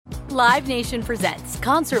Live Nation presents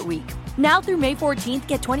Concert Week. Now through May 14th,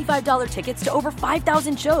 get $25 tickets to over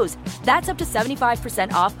 5,000 shows. That's up to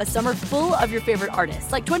 75% off a summer full of your favorite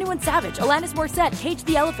artists like 21 Savage, Alanis Morissette, Cage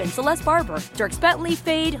the Elephant, Celeste Barber, Dierks Bentley,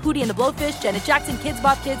 Fade, Hootie and the Blowfish, Janet Jackson, Kidz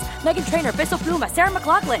Bop Kids, Meghan Trainor, Peso Pluma, Sarah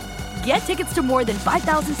McLachlan. Get tickets to more than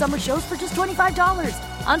 5,000 summer shows for just $25.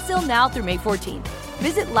 Until now through May 14th.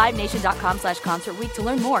 Visit LiveNation.com/Concert Week to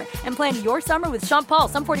learn more and plan your summer with Sean Paul,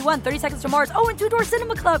 Sum 41, 30 Seconds to Mars, and Two Door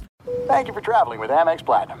Cinema Club. Thank you for traveling with Amex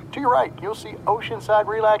Platinum. To your right, you'll see oceanside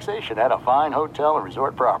relaxation at a fine hotel and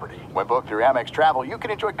resort property. When booked through Amex Travel, you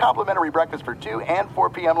can enjoy complimentary breakfast for 2 and 4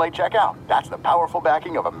 p.m. late checkout. That's the powerful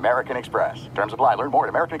backing of American Express. Terms apply. Learn more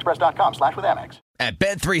at americanexpress.com/withAmex. At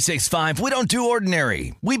Bet365, we don't do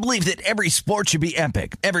ordinary. We believe that every sport should be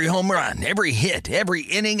epic. Every home run, every hit, every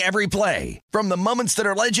inning, every play. From the moments that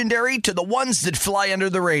are legendary to the ones that fly under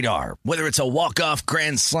the radar. Whether it's a walk-off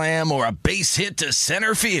grand slam or a base hit to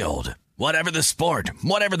center field. Whatever the sport,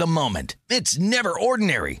 whatever the moment, it's never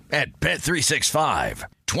ordinary at Bet365.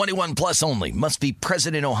 21 plus only. Must be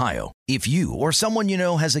present in Ohio. If you or someone you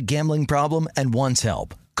know has a gambling problem and wants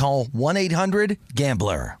help, call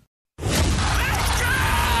 1-800-GAMBLER.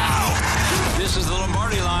 This is the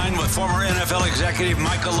Lombardi Line with former NFL executive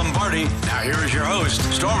Michael Lombardi. Now here is your host,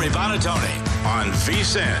 Stormy Buonantony, on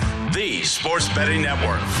VSiN, the Sports Betting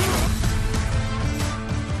Network.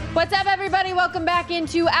 What's up, everybody? Welcome back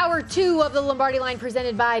into Hour 2 of the Lombardi Line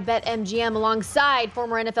presented by BetMGM alongside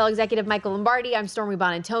former NFL executive Michael Lombardi. I'm Stormy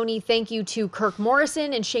Buonantony. Thank you to Kirk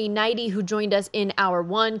Morrison and Shane Knighty who joined us in Hour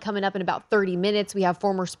 1. Coming up in about 30 minutes, we have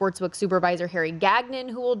former sportsbook supervisor Harry Gagnon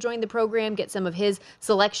who will join the program, get some of his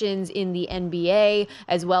selections in the NBA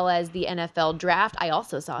as well as the NFL draft. I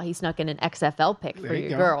also saw he snuck in an XFL pick for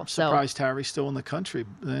your girl. I'm surprised Harry's still in the country.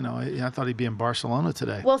 You know, I thought he'd be in Barcelona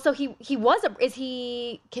today. Well, so he was.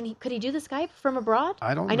 Could he do the Skype from abroad?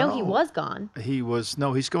 I don't know. I know he was gone. He's going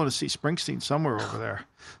to see Springsteen somewhere over there.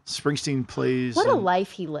 Springsteen plays. What a life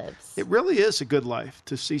he lives. It really is a good life.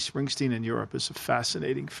 To see Springsteen in Europe is a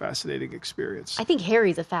fascinating experience. I think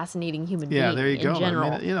Harry's a fascinating human being. Yeah, there you go.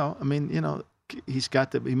 General. I mean,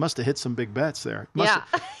 he must have hit some big bets there.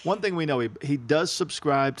 One thing we know, he does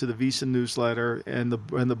subscribe to the VSiN newsletter and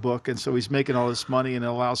the book, and so he's making all this money, and it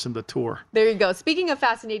allows him to tour. There you go. Speaking of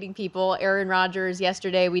fascinating people, Aaron Rodgers,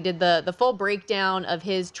 yesterday we did the full breakdown of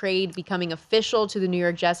his trade becoming official to the New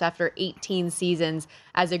York Jets after 18 seasons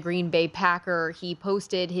as a Green Bay Packer. He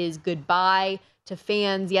posted his goodbye to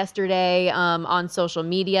fans yesterday on social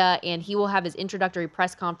media, and he will have his introductory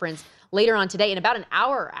press conference later on today in about an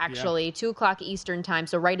hour, actually, 2 o'clock Eastern time,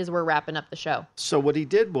 so right as we're wrapping up the show. So what he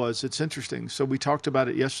did was, it's interesting. So we talked about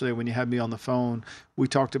it yesterday when you had me on the phone. We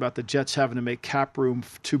talked about the Jets having to make cap room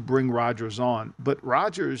to bring Rodgers on. But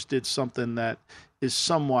Rodgers did something that is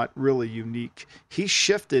somewhat really unique. He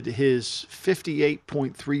shifted his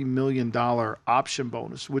 $58.3 million option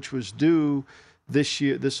bonus, which was due this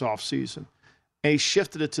offseason. And he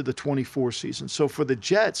shifted it to the 24 season. So for the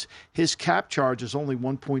Jets, his cap charge is only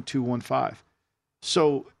 $1.215.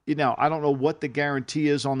 So, I don't know what the guarantee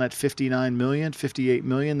is on that $59 million, $58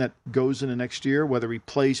 million that goes into next year. Whether he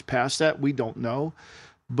plays past that, we don't know.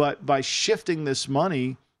 But by shifting this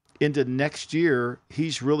money into next year,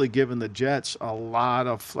 he's really given the Jets a lot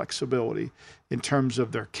of flexibility in terms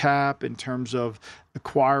of their cap, in terms of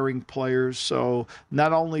acquiring players. So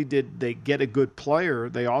not only did they get a good player,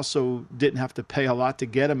 they also didn't have to pay a lot to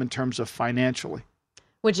get him in terms of financially.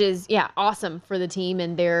 Which is, awesome for the team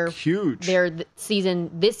and their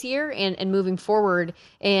season this year and moving forward.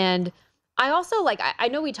 And I also I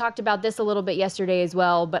know we talked about this a little bit yesterday as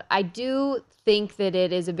well, but I do think that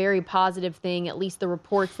it is a very positive thing, at least the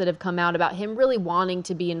reports that have come out about him really wanting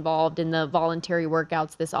to be involved in the voluntary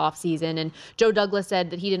workouts this offseason. And Joe Douglas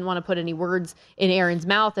said that he didn't want to put any words in Aaron's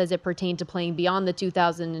mouth as it pertained to playing beyond the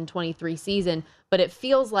 2023 season. But it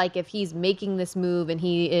feels like if he's making this move and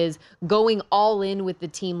he is going all in with the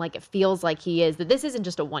team like it feels like he is, that this isn't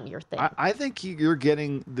just a one-year thing. I think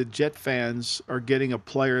the Jet fans are getting a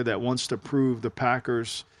player that wants to prove the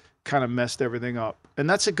Packers kind of messed everything up. And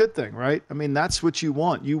that's a good thing, right? I mean, that's what you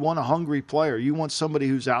want. You want a hungry player. You want somebody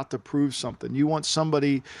who's out to prove something. You want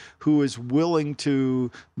somebody who is willing to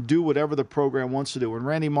do whatever the program wants to do. When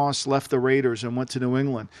Randy Moss left the Raiders and went to New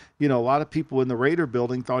England, a lot of people in the Raider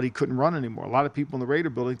building thought he couldn't run anymore. A lot of people in the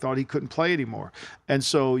Raider building thought he couldn't play anymore. And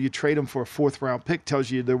so you trade him for a fourth-round pick, tells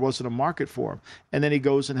you there wasn't a market for him. And then he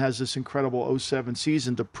goes and has this incredible 07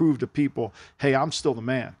 season to prove to people, hey, I'm still the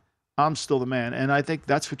man. I'm still the man. And I think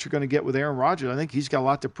that's what you're going to get with Aaron Rodgers. I think he's got a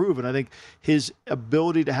lot to prove. And I think his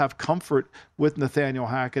ability to have comfort with Nathaniel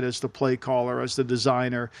Hackett as the play caller, as the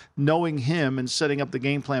designer, knowing him and setting up the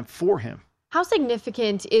game plan for him How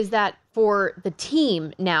significant is that for the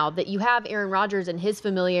team now that you have Aaron Rodgers and his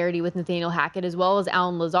familiarity with Nathaniel Hackett, as well as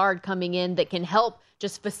Allen Lazard coming in that can help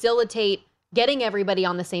just facilitate getting everybody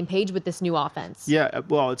on the same page with this new offense? Yeah,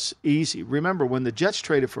 well, it's easy. Remember, when the Jets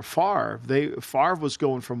traded for Favre, Favre was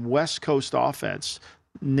going from West Coast offense,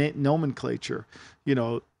 nomenclature,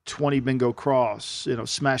 20 bingo cross,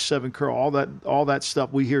 smash 7 curl, all that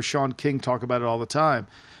stuff. We hear Sean King talk about it all the time,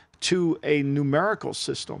 to a numerical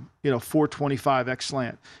system, 425 X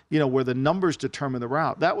slant, where the numbers determine the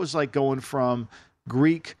route. That was like going from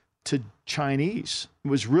Greek to Chinese. It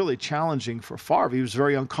was really challenging for Favre. He was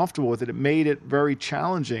very uncomfortable with it. It made it very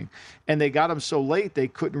challenging. And they got him so late, they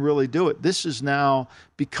couldn't really do it. This is now,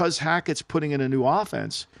 because Hackett's putting in a new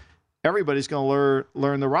offense, everybody's going to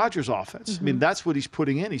learn the Rodgers offense. I mean, that's what he's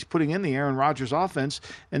putting in. He's putting in the Aaron Rodgers offense.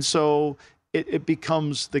 And so it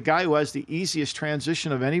becomes the guy who has the easiest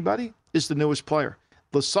transition of anybody is the newest player.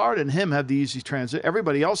 Lazard and him have the easy transition.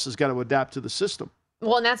 Everybody else has got to adapt to the system.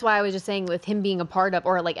 Well, and that's why I was just saying with him being a part of,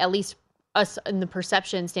 or like at least us in the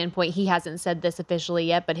perception standpoint, he hasn't said this officially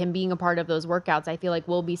yet, but him being a part of those workouts, I feel like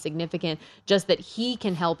will be significant, just that he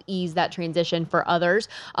can help ease that transition for others.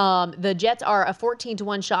 The Jets are a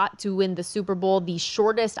 14-1 shot to win the Super Bowl, the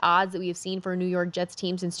shortest odds that we have seen for a New York Jets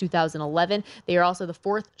team since 2011. They are also the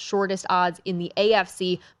fourth shortest odds in the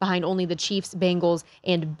AFC, behind only the Chiefs, Bengals,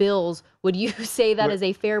 and Bills. Would you say that is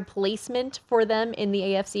a fair placement for them in the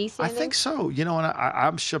AFC standings? I think so.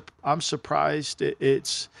 And I'm surprised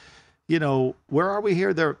it's, where are we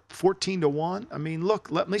here? They're 14-1. I mean,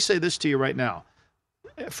 look, let me say this to you right now.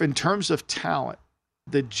 If in terms of talent,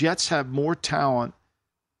 the Jets have more talent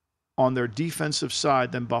on their defensive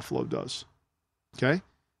side than Buffalo does. Okay?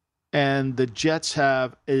 And the Jets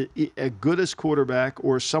have a goodest quarterback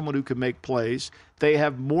or someone who can make plays. They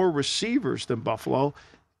have more receivers than Buffalo.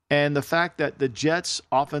 And the fact that the Jets'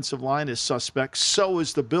 offensive line is suspect, so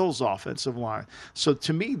is the Bills' offensive line. So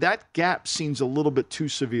to me, that gap seems a little bit too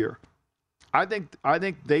severe. I think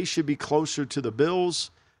they should be closer to the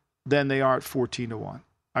Bills than they are at 14-1.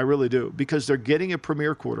 I really do, because they're getting a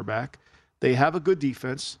premier quarterback. They have a good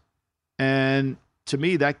defense. And to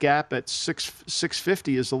me, that gap at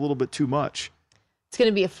 650 is a little bit too much. It's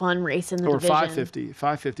going to be a fun race in the division. Or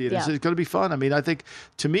 550 it is. It's going to be fun. I mean, I think,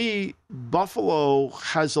 to me, Buffalo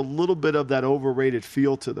has a little bit of that overrated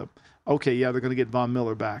feel to them. Okay, yeah, they're going to get Von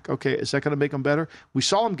Miller back. Okay, is that going to make them better? We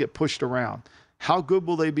saw them get pushed around. How good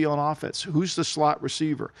will they be on offense? Who's the slot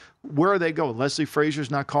receiver? Where are they going? Leslie Frazier's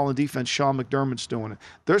not calling defense. Sean McDermott's doing it.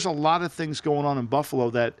 There's a lot of things going on in Buffalo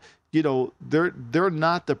that, they're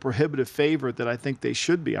not the prohibitive favorite that I think they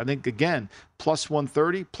should be. I think, again, plus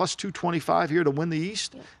 130, plus 225 here to win the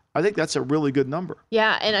East. Yeah. I think that's a really good number.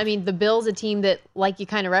 Yeah, and I mean, the Bills, a team that, like you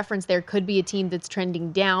kind of referenced there, could be a team that's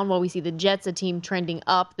trending down, while we see the Jets, a team trending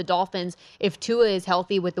up. The Dolphins, if Tua is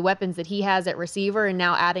healthy with the weapons that he has at receiver and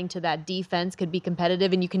now adding to that defense, could be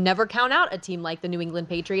competitive. And you can never count out a team like the New England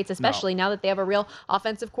Patriots, especially now that they have a real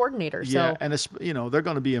offensive coordinator. Yeah, and it's, they're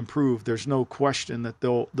going to be improved. There's no question that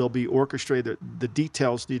they'll be orchestrated. The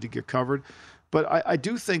details need to get covered. But I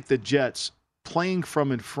do think the Jets, playing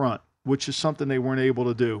from in front, which is something they weren't able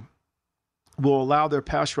to do, will allow their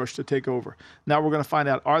pass rush to take over. Now we're going to find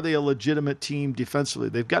out, are they a legitimate team defensively?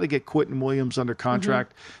 They've got to get Quentin Williams under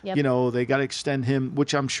contract. Yep. They got to extend him,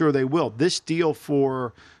 which I'm sure they will. This deal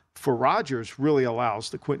for Rodgers really allows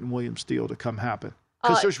the Quentin Williams deal to come happen,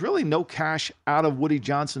 because there's really no cash out of Woody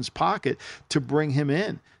Johnson's pocket to bring him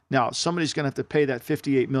in. Now, somebody's going to have to pay that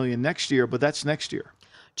 $58 million next year, but that's next year.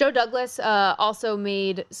 Joe Douglas also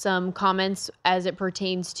made some comments as it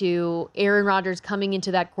pertains to Aaron Rodgers coming into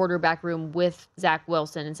that quarterback room with Zach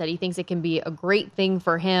Wilson, and said he thinks it can be a great thing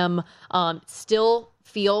for him. Still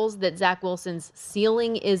feels that Zach Wilson's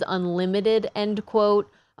ceiling is unlimited, end quote.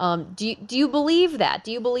 Do you believe that?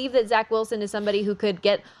 Do you believe that Zach Wilson is somebody who could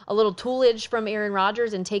get a little toolage from Aaron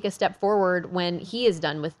Rodgers and take a step forward when he is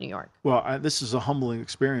done with New York? Well, this is a humbling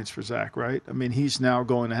experience for Zach, right? I mean, he's now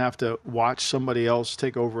going to have to watch somebody else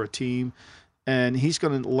take over a team, and he's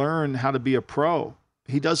going to learn how to be a pro.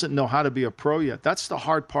 He doesn't know how to be a pro yet. That's the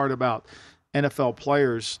hard part about NFL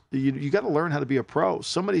players. You got to learn how to be a pro.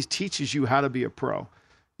 Somebody teaches you how to be a pro.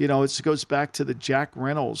 It goes back to the Jack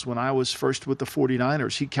Reynolds when I was first with the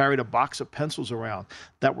 49ers. He carried a box of pencils around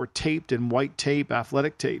that were taped in white tape,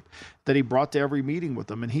 athletic tape, that he brought to every meeting with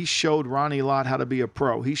him. And he showed Ronnie Lott how to be a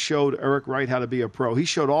pro. He showed Eric Wright how to be a pro. He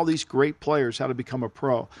showed all these great players how to become a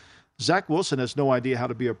pro. Zach Wilson has no idea how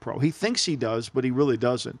to be a pro. He thinks he does, but he really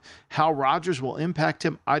doesn't. How Rodgers will impact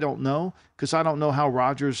him, I don't know, because I don't know how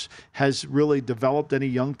Rodgers has really developed any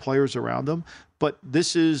young players around him. But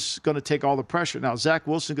this is going to take all the pressure. Now, Zach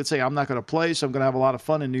Wilson could say, I'm not going to play, so I'm going to have a lot of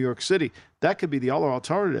fun in New York City. That could be the other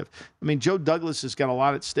alternative. I mean, Joe Douglas has got a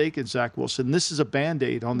lot at stake in Zach Wilson. This is a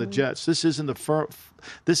Band-Aid on the Jets. This isn't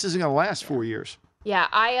going to last 4 years. Yeah,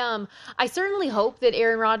 I certainly hope that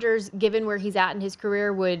Aaron Rodgers, given where he's at in his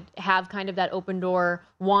career, would have kind of that open door,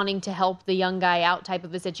 wanting to help the young guy out type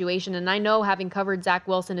of a situation. And I know, having covered Zach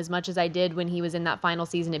Wilson as much as I did when he was in that final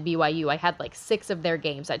season at BYU, I had like 6 of their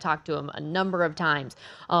games. I talked to him a number of times.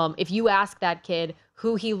 If you ask that kid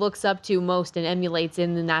who he looks up to most and emulates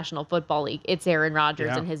in the National Football League, it's Aaron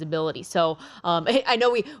Rodgers and his ability. So I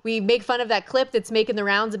know we make fun of that clip that's making the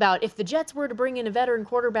rounds about, if the Jets were to bring in a veteran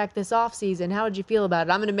quarterback this offseason, how would you feel about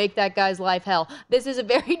it? I'm going to make that guy's life hell. This is a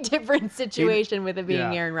very different situation with it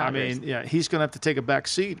being Aaron Rodgers. I mean, he's going to have to take a back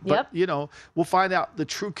seat. But, we'll find out the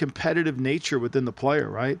true competitive nature within the player,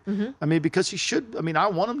 right? Mm-hmm. I mean, because he should. I mean, I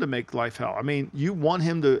want him to make life hell. I mean, you want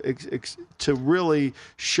him to really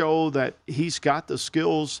show that he's got the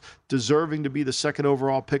skills deserving to be the second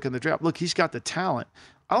overall pick in the draft. Look, he's got the talent.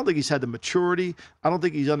 I don't think he's had the maturity. I don't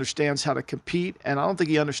think he understands how to compete, and I don't think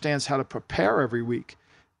he understands how to prepare every week.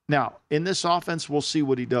 Now, in this offense, we'll see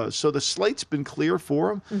what he does. So the slate's been clear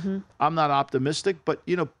for him. Mm-hmm. I'm not optimistic, but,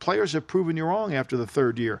 players have proven you wrong after the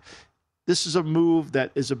third year. This is a move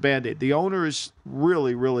that is a Band-Aid. The owner is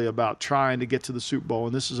really, really about trying to get to the Super Bowl,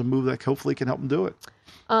 and this is a move that hopefully can help him do it.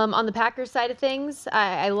 On the Packers side of things,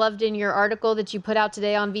 I loved in your article that you put out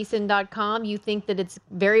today on vsin.com, you think that it's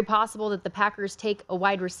very possible that the Packers take a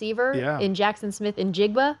wide receiver in Jackson Smith and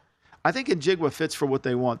Njigba. I think Njigba fits for what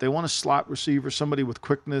they want. They want a slot receiver, somebody with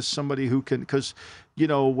quickness, somebody who can, because,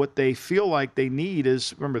 what they feel like they need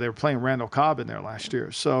is, remember, they were playing Randall Cobb in there last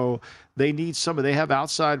year. So they need somebody. They have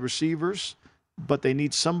outside receivers, but they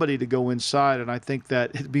need somebody to go inside, and I think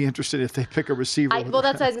that it'd be interesting if they pick a receiver. That's what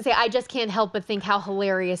I was going to say. I just can't help but think how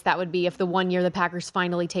hilarious that would be if the one year the Packers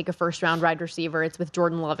finally take a first-round wide receiver, it's with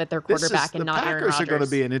Jordan Love at their quarterback and not Aaron Rodgers. The Packers are going to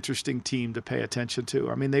be an interesting team to pay attention to.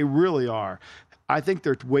 I mean, they really are. I think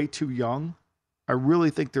they're way too young. I really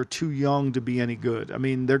think they're too young to be any good. I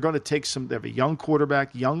mean, they're going to take they have a young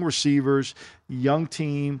quarterback, young receivers, young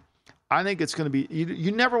team. I think it's going to be,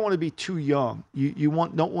 you never want to be too young. You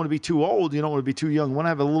don't want to be too old. You don't want to be too young. You want to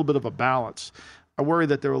have a little bit of a balance. I worry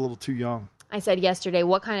that they're a little too young. I said yesterday,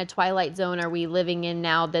 what kind of twilight zone are we living in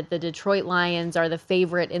now that the Detroit Lions are the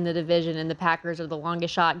favorite in the division and the Packers are the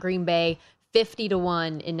longest shot? Green Bay,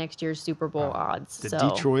 50-1 in next year's Super Bowl odds.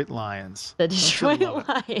 Detroit Lions. The Detroit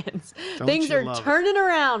Lions. Things are turning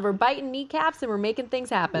around. We're biting kneecaps and we're making things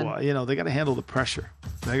happen. Well, they got to handle the pressure.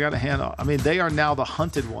 They got to handle. I mean, they are now the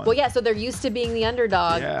hunted one. Well, yeah. So they're used to being the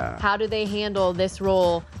underdog. Yeah. How do they handle this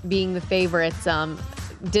role, being the favorites?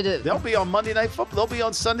 They'll be on Monday Night Football. They'll be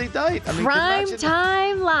on Sunday night. I mean, prime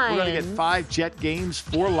time Lions. We're going to get 5 Jet games,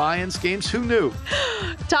 4 Lions games. Who knew?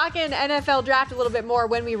 Talking NFL draft a little bit more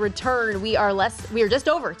when we return. We are just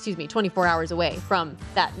over 24 hours away from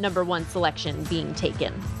that number 1 selection being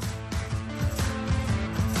taken.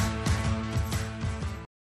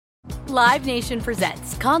 Live Nation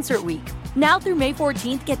presents Concert Week. Now through May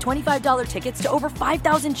 14th, get $25 tickets to over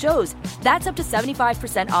 5,000 shows. That's up to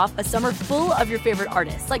 75% off a summer full of your favorite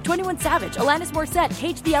artists like 21 Savage, Alanis Morissette,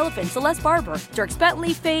 Cage the Elephant, Celeste Barber, Dierks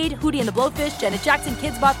Bentley, Fade, Hootie and the Blowfish, Janet Jackson,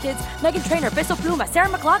 Kidz Bop Kids, Meghan Trainor, Bissell Pluma, Sarah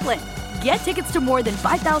McLachlan. Get tickets to more than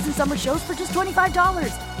 5,000 summer shows for just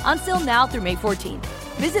 $25. Until now through May 14th.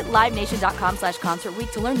 Visit LiveNation.com/Concert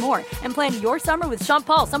Week to learn more and plan your summer with Sean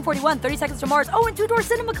Paul, Sum 41, 30 Seconds to Mars, and Two Door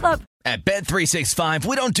Cinema Club. At Bet365,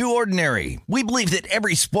 we don't do ordinary. We believe that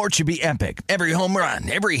every sport should be epic. Every home run,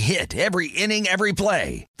 every hit, every inning, every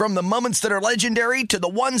play. From the moments that are legendary to the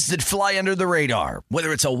ones that fly under the radar.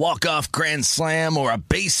 Whether it's a walk-off grand slam or a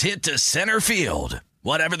base hit to center field.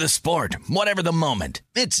 Whatever the sport, whatever the moment,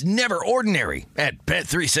 it's never ordinary at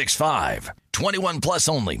Bet365. 21 plus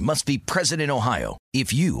only. Must be present in Ohio.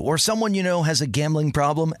 If you or someone you know has a gambling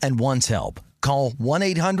problem and wants help, call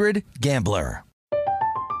 1-800-GAMBLER.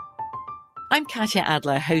 I'm Katya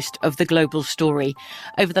Adler, host of The Global Story.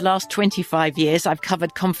 Over the last 25 years, I've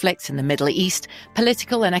covered conflicts in the Middle East,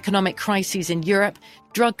 political and economic crises in Europe,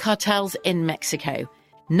 drug cartels in Mexico.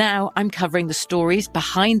 Now I'm covering the stories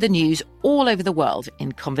behind the news all over the world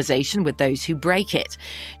in conversation with those who break it.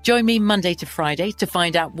 Join me Monday to Friday to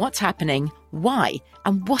find out what's happening, why,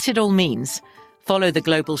 and what it all means. Follow The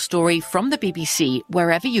Global Story from the BBC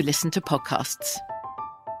wherever you listen to podcasts.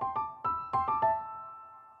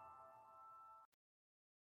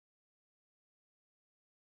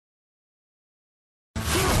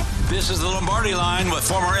 This is the Lombardi Line with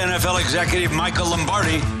former NFL executive Michael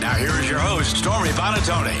Lombardi. Now here is your host, Stormy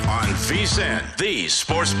Buonantony, on VSiN, the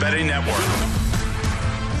Sports Betting Network.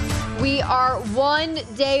 We are 1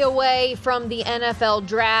 day away from the NFL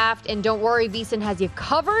draft, and don't worry, VSiN has you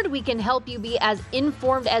covered. We can help you be as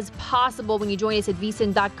informed as possible when you join us at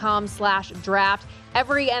vsin.com/draft.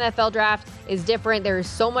 Every NFL draft is different. There is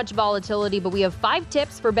so much volatility, but we have 5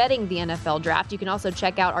 tips for betting the NFL draft. You can also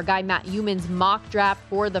check out our guy Matt Euman's mock draft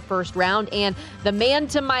for the first round. And the man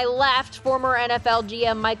to my left, former NFL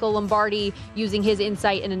GM Michael Lombardi, using his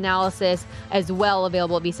insight and analysis as well,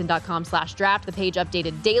 available at vsin.com/draft. The page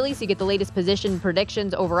updated daily, so you get the latest position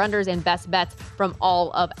predictions, over-unders, and best bets from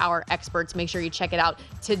all of our experts. Make sure you check it out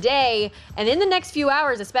today and in the next few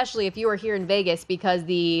hours, especially if you are here in Vegas, because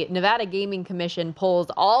the Nevada Gaming Commission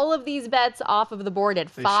pulls all of these bets off of the board at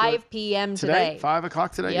 5 p.m. today. 5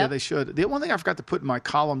 o'clock today? Yep. Yeah, they should. The one thing I forgot to put in my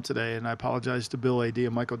column today, and I apologize to Bill A.D.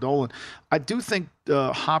 and Michael Dolan, I do think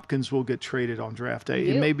Hopkins will get traded on draft day.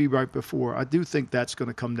 It may be right before. I do think that's going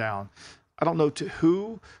to come down. I don't know to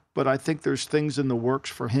who, but I think there's things in the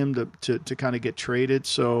works for him to kind of get traded.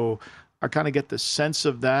 So I kind of get the sense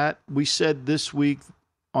of that. We said this week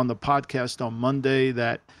on the podcast on Monday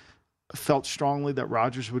that felt strongly that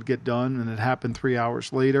Rodgers would get done, and it happened 3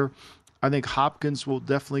 hours later. I think Hopkins will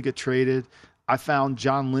definitely get traded. I found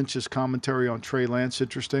John Lynch's commentary on Trey Lance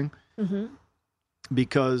interesting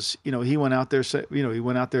because, he went out there,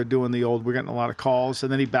 doing the old, we're getting a lot of calls,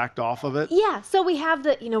 and then he backed off of it. Yeah, so we have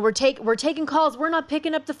we're taking calls. We're not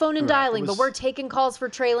picking up the phone and dialing, but we're taking calls for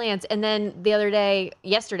Trey Lance. And then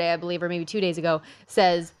yesterday, I believe, or maybe 2 days ago,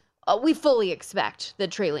 says, we fully expect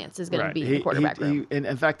that Trey Lance is going to be in the quarterback room. And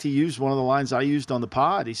in fact, he used one of the lines I used on the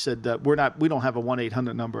pod. He said that we don't have a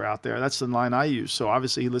 1-800 number out there. That's the line I use. So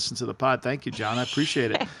obviously he listened to the pod. Thank you, John. I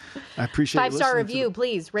appreciate it. I appreciate 5-star review,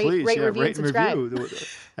 please. Rate, review, and subscribe. Review.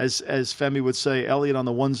 As Femi would say, Elliot on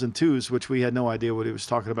the 1s and 2s, which we had no idea what he was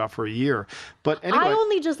talking about for a year. But anyway, I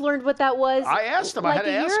only just learned what that was. I asked him. I had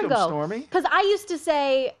to ask him, Stormy. Because I used to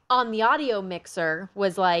say on the audio mixer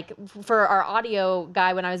was like, for our audio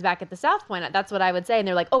guy when I was back at the South Point, that's what I would say. And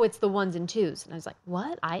they're like, oh, it's the 1s and 2s. And I was like,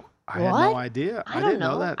 what? I had no idea. I didn't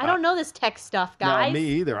know that. I don't know this tech stuff, guys. No, me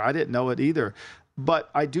either. I didn't know it either. But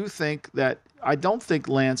I do think that I don't think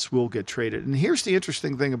Lance will get traded. And here's the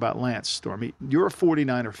interesting thing about Lance, Stormy. You're a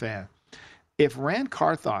 49er fan. If Rand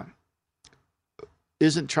Carthon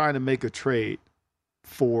isn't trying to make a trade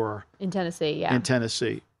in Tennessee,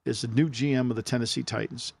 is the new GM of the Tennessee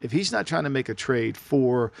Titans. If he's not trying to make a trade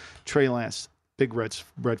for Trey Lance, big red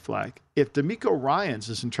flag. If DeMeco Ryans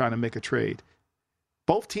isn't trying to make a trade,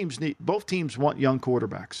 both teams want young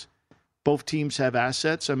quarterbacks. Both teams have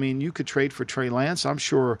assets. I mean, you could trade for Trey Lance, I'm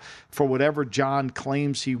sure, for whatever John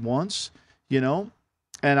claims he wants, And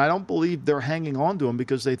I don't believe they're hanging on to him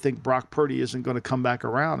because they think Brock Purdy isn't going to come back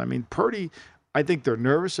around. I mean, Purdy, I think they're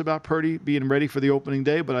nervous about Purdy being ready for the opening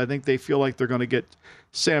day, but I think they feel like they're going to get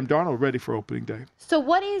Sam Darnold ready for opening day. So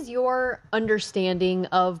what is your understanding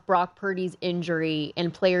of Brock Purdy's injury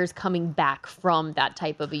and players coming back from that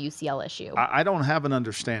type of a UCL issue? I don't have an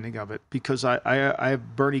understanding of it because I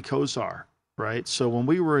have Bernie Kosar, right? So when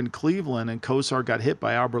we were in Cleveland and Kosar got hit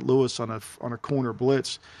by Albert Lewis on a corner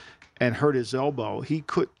blitz and hurt his elbow,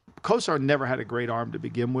 Kosar never had a great arm to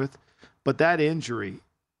begin with, but that injury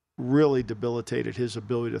really debilitated his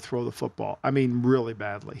ability to throw the football. I mean, really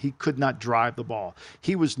badly. He could not drive the ball.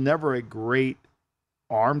 He was never a great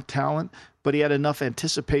arm talent, but he had enough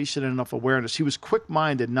anticipation and enough awareness. He was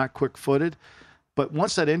quick-minded, not quick-footed, but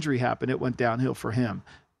once that injury happened, it went downhill for him.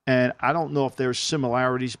 And I don't know if there's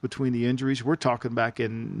similarities between the injuries. We're talking back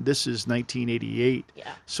this is 1988,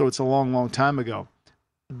 so it's a long, long time ago.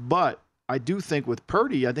 But I do think with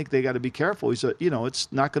Purdy, I think they got to be careful.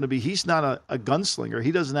 It's not going to be, he's not a gunslinger.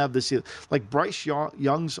 He doesn't have this, like Bryce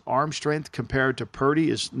Young's arm strength compared to Purdy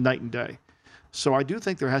is night and day. So I do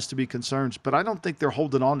think there has to be concerns, but I don't think they're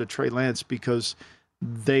holding on to Trey Lance because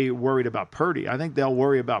they worried about Purdy. I think they'll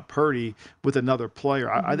worry about Purdy with another player.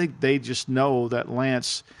 I think they just know that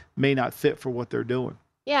Lance may not fit for what they're doing.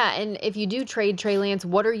 Yeah, and if you do trade Trey Lance,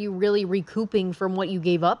 what are you really recouping from what you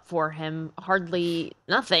gave up for him? Hardly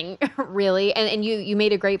nothing, really. And you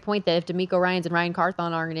made a great point that if DeMeco Ryans and Ryan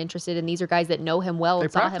Carthon aren't interested, and these are guys that know him well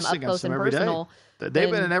and saw him up close and personal.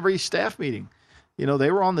 They've been in every staff meeting.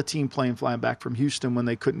 They were on the team plane flying back from Houston when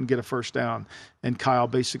they couldn't get a first down. And Kyle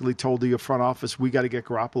basically told the front office, we got to get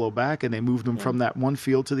Garoppolo back. And they moved him from that one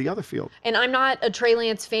field to the other field. And I'm not a Trey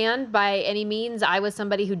Lance fan by any means. I was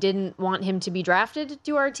somebody who didn't want him to be drafted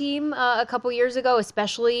to our team a couple years ago,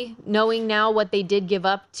 especially knowing now what they did give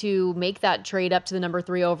up to make that trade up to the number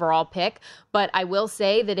 3 overall pick. But I will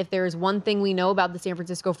say that if there is one thing we know about the San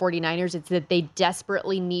Francisco 49ers, it's that they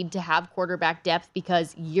desperately need to have quarterback depth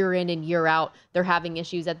because year in and year out, their they're having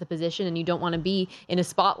issues at the position, and you don't want to be in a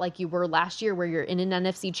spot like you were last year where you're in an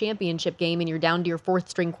NFC championship game and you're down to your fourth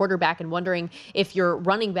string quarterback and wondering if your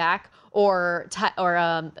running back or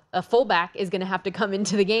a fullback is going to have to come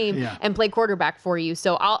into the game and play quarterback for you.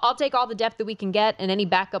 So I'll take all the depth that we can get and any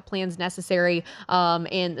backup plans necessary.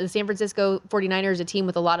 And the San Francisco 49ers, a team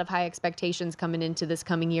with a lot of high expectations coming into this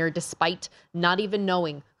coming year, despite not even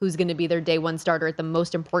knowing who's going to be their day one starter at the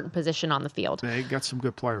most important position on the field. They got some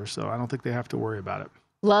good players, so I don't think they have to worry about it.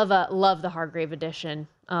 Love the Hargrave addition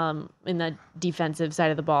in the defensive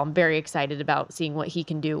side of the ball. I'm very excited about seeing what he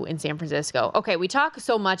can do in San Francisco. Okay, we talk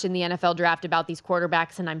so much in the NFL draft about these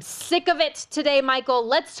quarterbacks, and I'm sick of it today, Michael.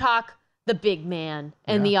 Let's talk the big man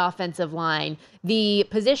and the offensive line. The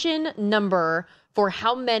position number for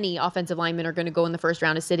how many offensive linemen are going to go in the first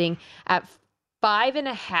round is sitting at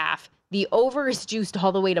 5.5. The over is juiced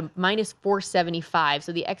all the way to minus 475.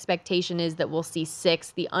 So the expectation is that we'll see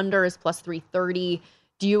 6. The under is plus 330.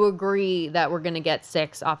 Do you agree that we're going to get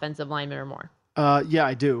 6 offensive linemen or more? Yeah,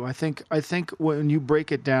 I do. I think when you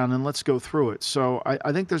break it down, and let's go through it. So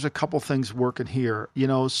I think there's a couple things working here.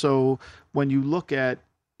 So when you look at,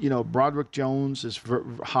 Broderick Jones is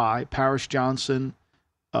high, Paris Johnson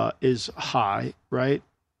is high, right?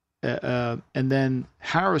 And then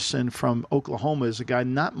Harrison from Oklahoma is a guy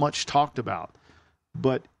not much talked about,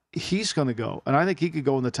 but he's going to go. And I think he could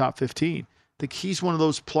go in the top 15. I think he's one of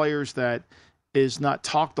those players that is not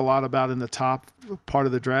talked a lot about in the top part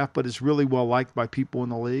of the draft, but is really well liked by people in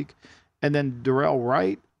the league. And then Darrell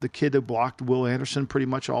Wright, the kid that blocked Will Anderson pretty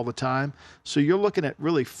much all the time. So you're looking at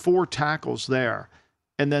really 4 tackles there.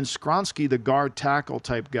 And then Skronsky, the guard tackle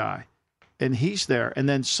type guy. And he's there. And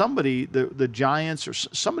then somebody, the Giants or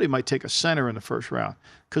somebody might take a center in the first round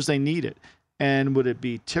because they need it. And would it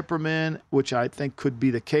be Tipperman, which I think could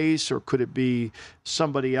be the case, or could it be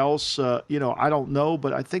somebody else? I don't know,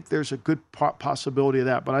 but I think there's a good possibility of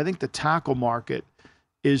that. But I think the tackle market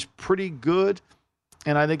is pretty good,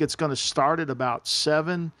 and I think it's going to start at about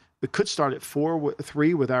 7. It could start at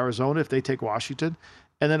 3 with Arizona if they take Washington,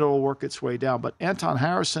 and then it'll work its way down. But Anton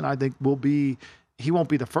Harrison, I think, he won't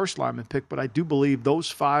be the first lineman pick, but I do believe those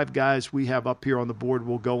 5 guys we have up here on the board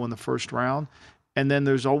will go in the first round. And then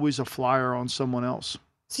there's always a flyer on someone else.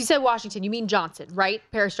 So you said Washington. You mean Johnson, right?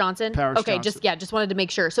 Paris Johnson? Okay, Johnson. Just wanted to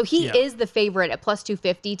make sure. So he is the favorite at plus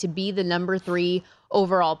 250 to be the number 3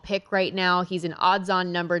 overall pick right now. He's an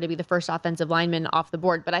odds-on number to be the first offensive lineman off the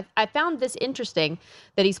board. But I found this interesting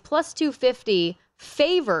that he's plus 250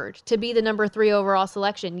 favored to be the number 3 overall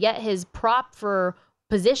selection, yet his prop for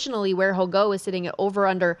positionally where he'll go is sitting at over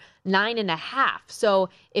under 9.5. So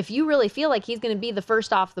if you really feel like he's going to be the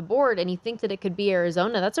first off the board and you think that it could be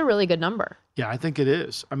Arizona, that's a really good number. Yeah, I think it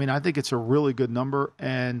is. I mean, I think it's a really good number.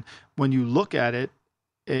 And when you look at it,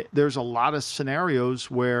 there's a lot of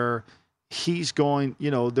scenarios where he's going,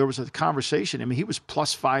 there was a conversation. I mean, he was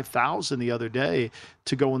plus 5,000 the other day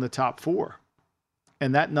to go in the top 4.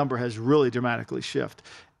 And that number has really dramatically shifted.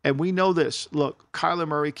 And we know this. Look, Kyler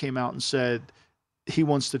Murray came out and said he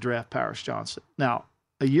wants to draft Paris Johnson. Now,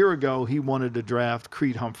 a year ago, he wanted to draft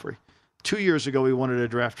Creed Humphrey. 2 years ago, he wanted to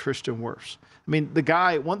draft Tristan Wirfs. I mean, the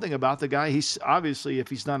guy, one thing about the guy, he's obviously, if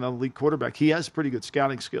he's not an elite quarterback, he has pretty good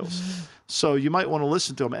scouting skills. So you might want to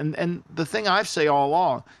listen to him. And the thing I say all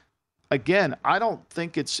along, again, I don't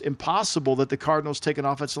think it's impossible that the Cardinals take an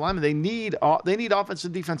offensive lineman. They need offensive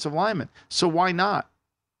and defensive linemen. So why not?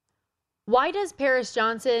 Why does Paris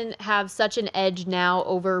Johnson have such an edge now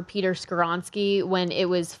over Peter Skronsky when it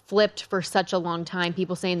was flipped for such a long time?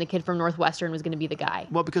 People saying the kid from Northwestern was going to be the guy.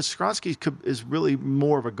 Well, because Skronsky is really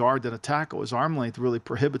more of a guard than a tackle. His arm length really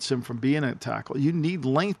prohibits him from being a tackle. You need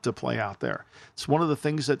length to play out there. It's one of the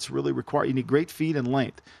things that's really required. You need great feet and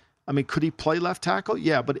length. I mean, could he play left tackle?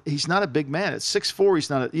 Yeah, but he's not a big man. At 6'4", he's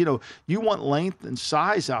not you want length and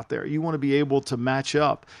size out there. You want to be able to match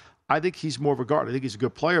up. I think he's more of a guard. I think he's a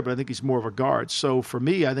good player, but I think he's more of a guard. So for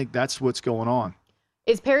me, I think that's what's going on.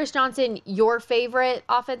 Is Paris Johnson your favorite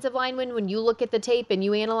offensive lineman when you look at the tape and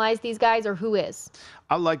you analyze these guys, or who is?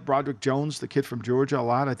 I like Broderick Jones, the kid from Georgia, a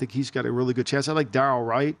lot. I think he's got a really good chance. I like Darrell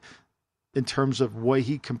Wright in terms of the way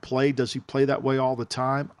he can play. Does he play that way all the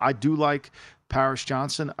time? I do like Paris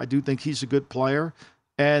Johnson. I do think he's a good player.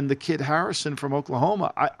 And the kid Harrison from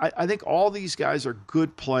Oklahoma, I think all these guys are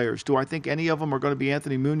good players. Do I think any of them are going to be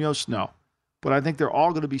Anthony Munoz? No. But I think they're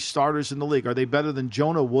all going to be starters in the league. Are they better than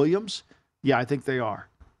Jonah Williams? Yeah, I think they are.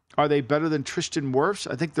 Are they better than Tristan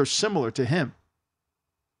Wirfs? I think they're similar to him.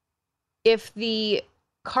 If the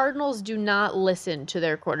Cardinals do not listen to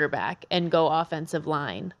their quarterback and go offensive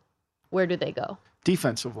line, where do they go?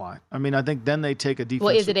 Defensive line. I mean, I think then they take a defensive.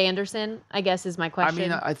 Well, is it Anderson? I guess is my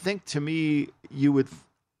question. I mean, I think to me, you would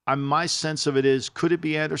My sense of it is, could it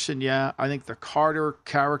be Anderson? Yeah. I think the Carter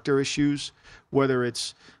character issues, whether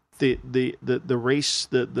it's the race,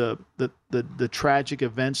 the tragic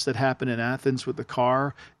events that happened in Athens with the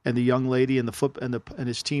car and the young lady and and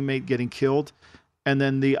his teammate getting killed, and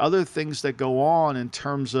then the other things that go on in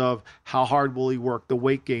terms of how hard will he work, the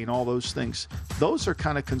weight gain, all those things, those are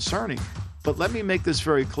kind of concerning. But let me make this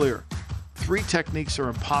very clear. 3 techniques are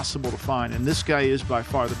impossible to find, and this guy is by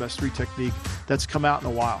far the best 3 technique that's come out in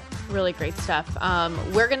a while. Really great stuff.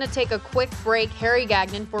 We're going to take a quick break. Harry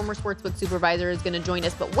Gagnon, former sportsbook supervisor, is going to join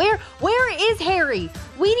us. But where is Harry?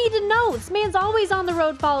 We need to know. This man's always on the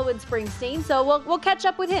road following Springsteen, so we'll catch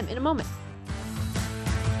up with him in a moment.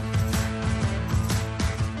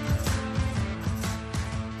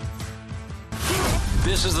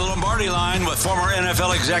 This is the Lombardi Line with former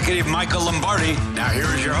NFL executive Michael Lombardi. Now here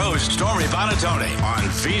is your host, Stormy Buonantony, on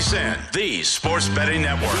VSiN, the Sports Betting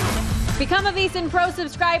Network. Become a VSiN Pro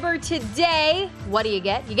subscriber today. What do you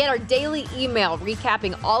get? You get our daily email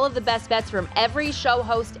recapping all of the best bets from every show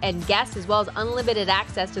host and guest, as well as unlimited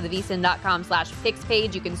access to the vsin.com/picks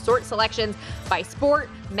page. You can sort selections by sport,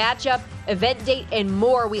 matchup, event date, and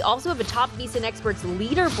more. We also have a top VSiN experts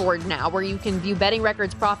leaderboard now where you can view betting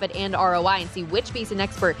records, profit, and ROI and see which VSiN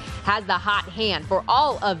expert has the hot hand for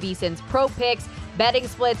all of VSiN's pro picks, betting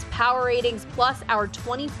splits, power ratings, plus our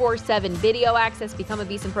 24/7 video access. Become a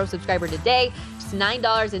VSiN Pro subscriber today. Just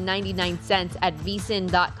 $9.99 at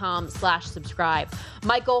vsin.com/subscribe.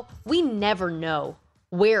 Michael, we never know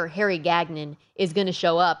where Harry Gagnon is going to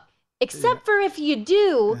show up, except for if you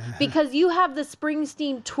do, because you have the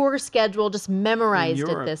Springsteen tour schedule just memorized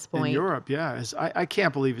at this point. In Europe, yeah. I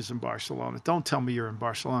can't believe he's in Barcelona. Don't tell me you're in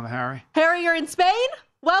Barcelona, Harry. Harry, you're in Spain?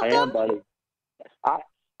 Welcome. I am, buddy.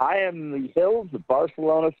 I am in the hills of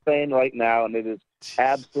Barcelona, Spain right now, and it is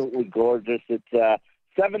absolutely gorgeous. It's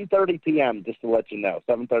 7:30 p.m., just to let you know,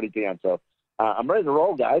 7:30 p.m. So I'm ready to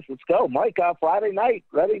roll, guys. Let's go. Mike, Friday night,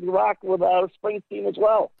 ready to rock with Springsteen as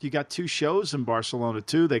well. You got 2 shows in Barcelona,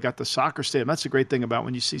 too. They got the soccer stadium. That's the great thing about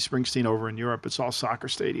when you see Springsteen over in Europe. It's all soccer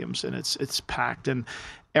stadiums, and it's packed, and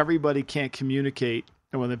everybody can't communicate.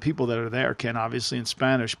 And when the people that are there can, obviously, in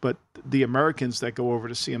Spanish, but the Americans that go over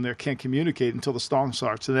to see him there can't communicate until the song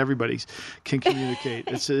starts, and everybody can communicate.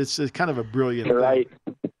 It's kind of a brilliant thing. Right.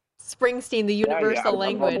 Springsteen, the universal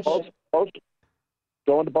language.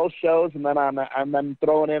 Going to both shows, and then I'm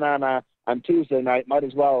throwing in on Tuesday night. Might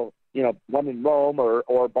as well, one in Rome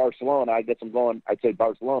or Barcelona. I guess I'm going. I'd say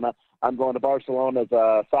Barcelona. I'm going to Barcelona's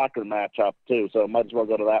soccer matchup too, so might as well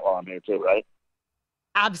go to that while I'm here too, right?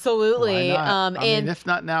 Absolutely. I mean, if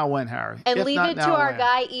not now, when, Harry? And if leave it to our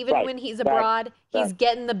guy, even when he's abroad, he's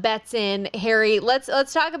getting the bets in. Harry, let's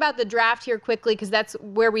talk about the draft here quickly, because that's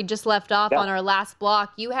where we just left off on our last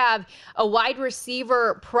block. You have a wide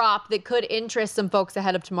receiver prop that could interest some folks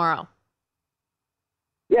ahead of tomorrow.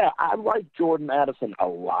 Yeah, I like Jordan Addison a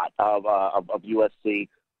lot of USC.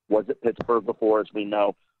 Was at Pittsburgh before, as we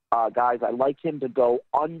know. Guys, I like him to go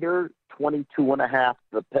under 22.5,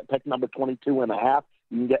 the pick number 22.5.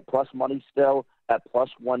 You can get plus money still at plus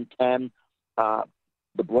 110. The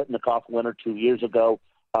Blitnikoff winner 2 years ago.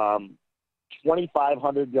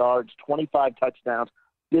 2,500 yards, 25 touchdowns,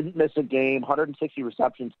 didn't miss a game, 160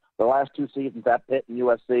 receptions the last 2 seasons at Pitt and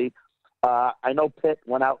USC. I know Pitt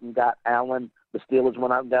went out and got Allen. The Steelers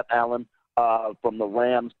went out and got Allen from the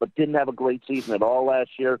Rams, but didn't have a great season at all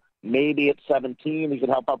last year. Maybe at 17, he could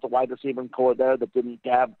help out the wide receiver core there that didn't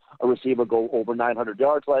have a receiver go over 900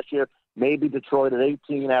 yards last year. Maybe Detroit at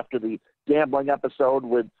 18 after the gambling episode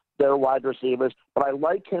with their wide receivers. But I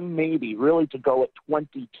like him maybe really to go at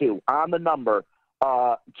 22 on the number.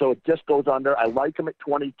 So it just goes under. I like him at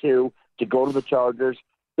 22 to go to the Chargers,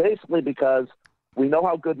 basically because we know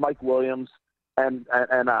how good Mike Williams and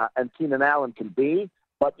Keenan Allen can be.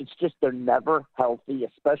 But it's just they're never healthy,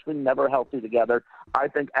 especially never healthy together. I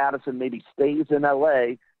think Addison maybe stays in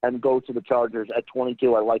L.A. and goes to the Chargers at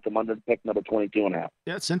 22. I like him under the pick number 22.5.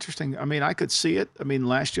 Yeah, it's interesting. I mean, I could see it. I mean,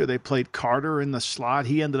 last year they played Carter in the slot.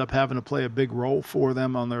 He ended up having to play a big role for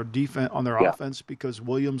them on their defense, on their offense, because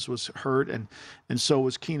Williams was hurt, and so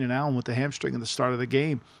was Keenan Allen with the hamstring at the start of the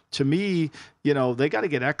game. To me, they got to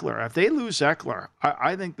get Eckler. If they lose Eckler,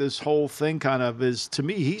 I think this whole thing kind of is, to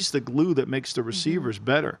me, he's the glue that makes the receivers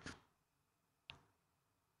better.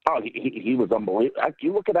 Oh, he was unbelievable.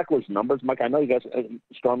 You look at Eckler's numbers, Mike. I know you guys,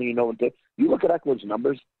 Stormy, you know him too. You look at Eckler's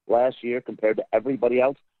numbers last year compared to everybody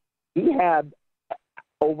else. He had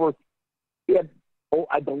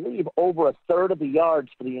I believe, over a third of the yards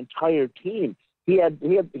for the entire team. He has,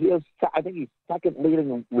 I think he's second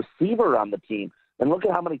leading receiver on the team. And look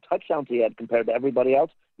at how many touchdowns he had compared to everybody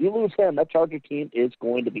else. You lose him, that Charger team is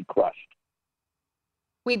going to be crushed.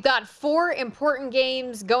 We've got 4 important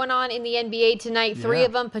games going on in the NBA tonight. 3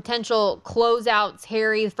 of them potential closeouts.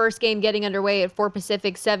 Harry, the first game getting underway at 4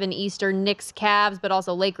 Pacific, 7 Eastern. Knicks, Cavs, but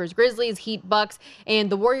also Lakers, Grizzlies, Heat, Bucks,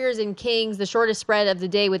 and the Warriors and Kings. The shortest spread of the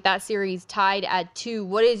day with that series tied at 2.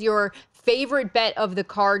 What is your favorite bet of the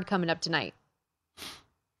card coming up tonight?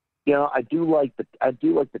 I do like the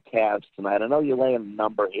Cavs tonight. I know you're laying a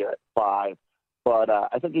number here at 5. But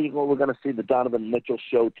I think we're going to see the Donovan Mitchell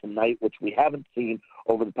show tonight, which we haven't seen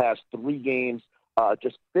over the past 3 games.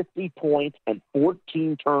 Just 50 points and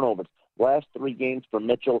 14 turnovers. Last 3 games for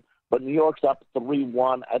Mitchell. But New York's up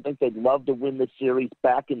 3-1. I think they'd love to win this series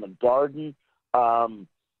back in the Garden. And,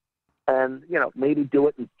 maybe do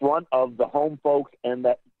it in front of the home folks and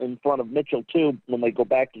that in front of Mitchell, too, when they go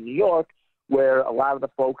back to New York, where a lot of the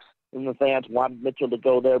folks and the fans wanted Mitchell to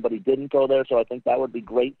go there, but he didn't go there. So I think that would be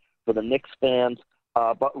great for the Knicks fans.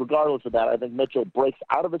 But regardless of that, I think Mitchell breaks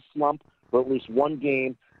out of his slump for at least one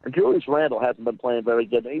game. And Julius Randle hasn't been playing very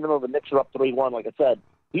good. Even though the Knicks are up 3-1, like I said,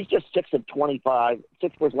 he's just 6 of 25,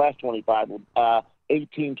 6 for his last 25,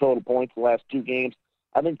 18 total points the last 2 games.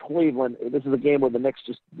 I think Cleveland, this is a game where the Knicks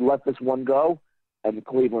just let this one go, and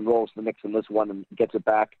Cleveland rolls the Knicks in this one and gets it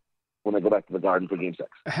back when they go back to the Garden for Game 6.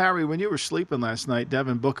 Harry, when you were sleeping last night,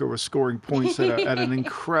 Devin Booker was scoring points at an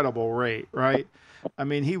incredible rate, right? I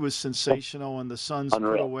mean, he was sensational, and the Suns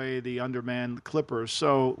put away the undermanned Clippers.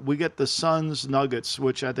 So we get the Suns-Nuggets,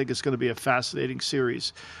 which I think is going to be a fascinating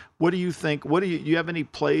series. What do you think? Do you have any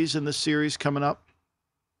plays in this series coming up?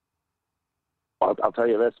 I'll tell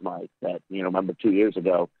you this, Mike, that, remember 2 years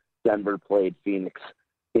ago, Denver played Phoenix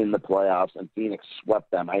in the playoffs, and Phoenix swept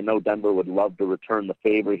them. I know Denver would love to return the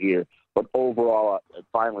favor here, but overall,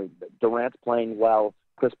 finally, Durant's playing well.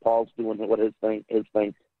 Chris Paul's doing his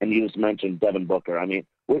thing, and you just mentioned Devin Booker. I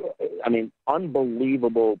mean,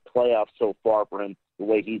 unbelievable playoffs so far for him, the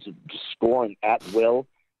way he's just scoring at will.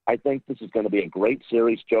 I think this is going to be a great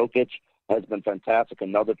series. Jokic has been fantastic,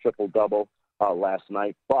 another triple-double last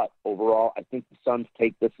night. But overall, I think the Suns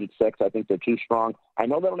take this in 6. I think they're too strong. I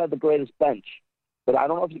know they don't have the greatest bench, but I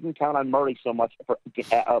don't know if you can count on Murray so much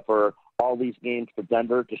for all these games for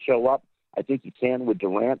Denver to show up. I think you can with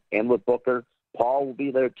Durant and with Booker. Paul will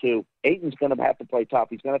be there too. Ayton's going to have to play tough.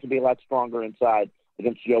 He's going to have to be a lot stronger inside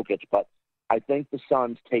against Jokic. But I think the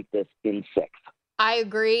Suns take this in 6. I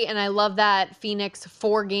agree, and I love that Phoenix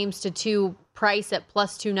 4 games to 2 price at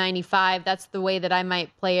plus 295. That's the way that I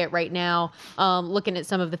might play it right now, looking at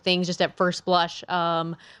some of the things just at first blush.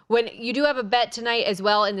 When you do have a bet tonight as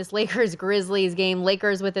well in this Lakers-Grizzlies game,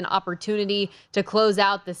 Lakers with an opportunity to close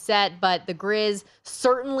out the set, but the Grizz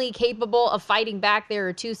certainly capable of fighting back. They're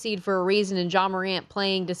a 2 seed for a reason, and Ja Morant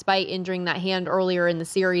playing despite injuring that hand earlier in the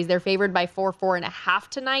series. They're favored by 4.5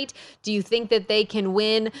 tonight. Do you think that they can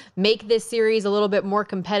win, make this series a little bit more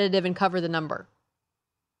competitive, and cover the number?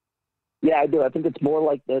 Yeah, I do. I think it's more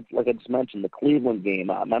like that, like I just mentioned, the Cleveland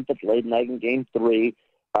game. Memphis laid an egg in Game 3,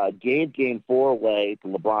 gave Game 4 away to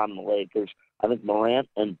LeBron and the Lakers. I think Morant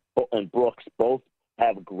and Brooks both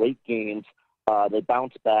have great games. They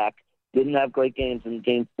bounced back. Didn't have great games in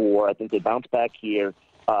Game 4. I think they bounced back here.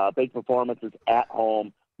 Big performances at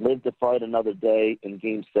home. Live to fight another day in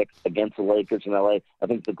Game 6 against the Lakers in L.A. I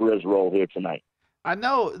think the Grizz roll here tonight. I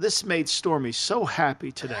know this made Stormy so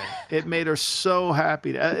happy today. It made her so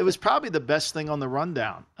happy. It was probably the best thing on the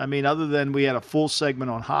rundown. I mean, other than we had a full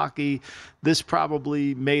segment on hockey, this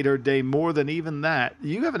probably made her day more than even that.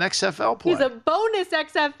 You have an XFL play. He's a bonus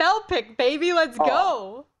XFL pick, baby. Let's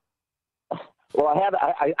go. Well,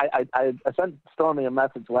 I sent Stormy a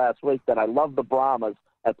message last week that I love the Brahmas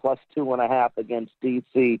at plus 2.5 against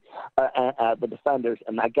DC, the Defenders,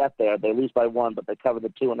 and I get there. They lose by 1, but they cover the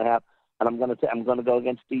 2.5. And I'm going to go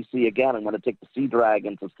against DC again. I'm going to take the Sea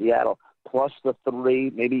Dragons of Seattle plus the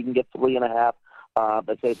 3. Maybe you can get 3.5.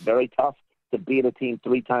 They say it's very tough to beat a team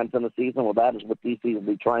 3 times in the season. Well, that is what DC will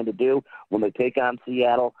be trying to do when they take on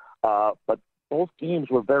Seattle. But both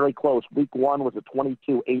games were very close. Week 1 was a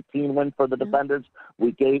 22-18 win for the Defenders.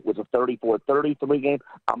 Week 8 was a 34-33 game.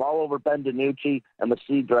 I'm all over Ben DiNucci and the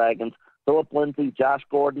Sea Dragons. Philip Lindsay, Josh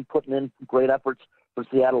Gordon putting in great efforts for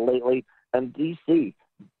Seattle lately. And DC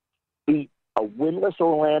beat a winless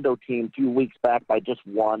Orlando team a few weeks back by just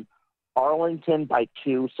 1. Arlington by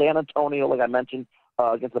 2. San Antonio, like I mentioned,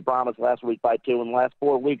 against the Brahmas last week by 2. In the last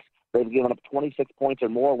 4 weeks, they've given up 26 points or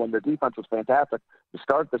more when their defense was fantastic to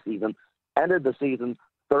start the season. Ended the season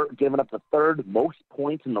giving up the 3rd most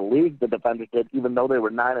points in the league, the Defenders did, even though they were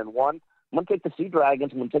 9-1. I'm going to take the Sea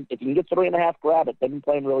Dragons. If you can get 3.5, grab it. They've been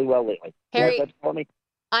playing really well lately. Harry, for me?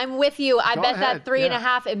 I'm with you. I bet ahead. that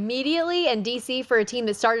 3.5 immediately. And DC, for a team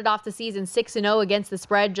that started off the season 6-0 against the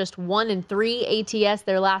spread, just 1-3 ATS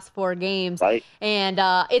their last 4 games. Right. And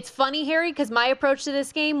it's funny, Harry, because my approach to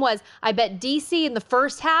this game was I bet DC in the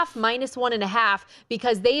first half -1.5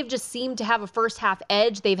 because they've just seemed to have a first half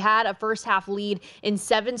edge. They've had a first half lead in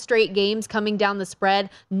 7 straight games coming down the spread,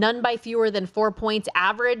 none by fewer than 4 points,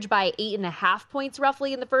 average by 8.5 points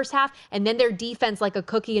roughly in the first half. And then their defense, like a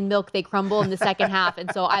cookie and milk, they crumble in the second half. And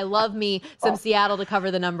so I love me some Seattle to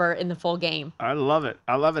cover the number in the full game. I love it.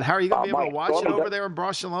 How are you going to be able to watch it over there in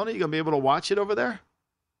Barcelona? You going to be able to watch it over there?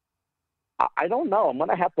 I don't know. I'm going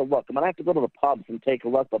to have to look. I'm going to have to go to the pubs and take a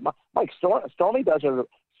look. But Mike, Stormy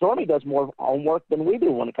does more homework than we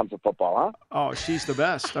do when it comes to football, huh? Oh, she's the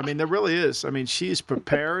best. I mean, there really is. I mean, she's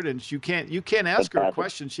prepared, and you can't ask her a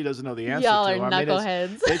question she doesn't know the answer Y'all to. are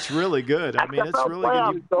knuckleheads. It's really good. I mean, it's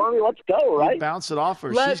really good. Stormy, let's go, right? You bounce it off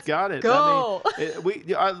her. Let's she's got it. go.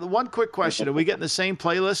 I mean, one quick question: are we getting the same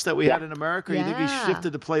playlist that we had in America? Or you think we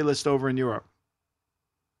shifted the playlist over in Europe?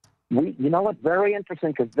 You know what? Very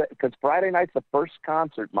interesting because Friday night's the first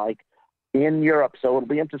concert, Mike, in Europe. So it'll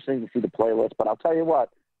be interesting to see the playlist. But I'll tell you what,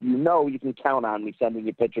 you can count on me sending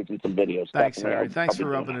you pictures and some videos. Thanks, Definitely. Harry. Thanks for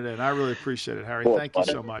rubbing it in. I really appreciate it, Harry. Thank you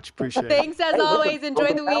so much. Appreciate it. Thanks as always.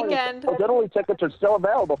 Enjoy the weekend. Those Italy tickets are still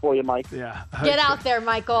available for you, Mike. Yeah. Get out there,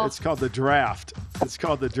 Michael. It's called the draft.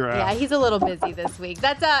 Yeah, he's a little busy this week.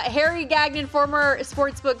 That's Harry Gagnon, former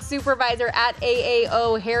sportsbook supervisor at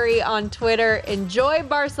AAO Harry on Twitter. Enjoy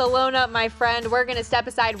Barcelona, my friend. We're going to step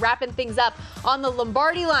aside, wrapping things up on the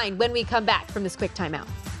Lombardi line when we come back from this quick timeout.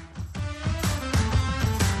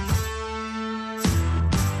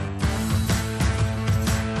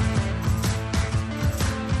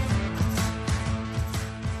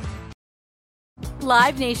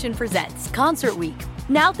 Live Nation presents Concert Week.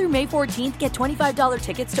 Now through May 14th, get $25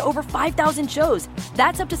 tickets to over 5,000 shows.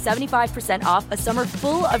 That's up to 75% off a summer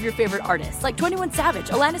full of your favorite artists like 21 Savage,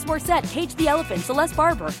 Alanis Morissette, Cage the Elephant, Celeste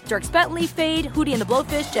Barber, Dierks Bentley, Fade, Hootie and the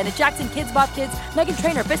Blowfish, Janet Jackson, Kids Bop Kids, Meghan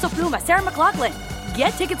Trainor, Peso Pluma, Sarah McLachlan. Get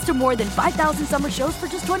tickets to more than 5,000 summer shows for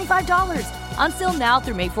just $25. Until now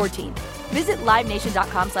through May 14th. Visit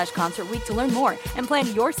LiveNation.com/Concert Week to learn more and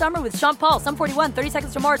plan your summer with Sean Paul, Sum 41, 30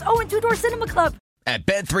 Seconds to Mars, and Two Door Cinema Club. At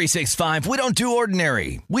Bet365, we don't do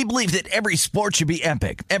ordinary. We believe that every sport should be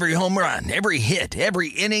epic. Every home run, every hit, every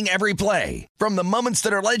inning, every play. From the moments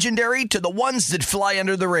that are legendary to the ones that fly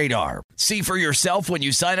under the radar. See for yourself when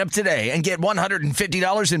you sign up today and get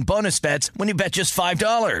 $150 in bonus bets when you bet just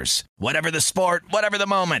 $5. Whatever the sport, whatever the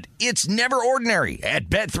moment, it's never ordinary at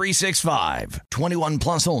Bet365. 21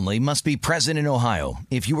 plus only. Must be present in Ohio.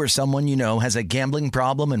 If you or someone you know has a gambling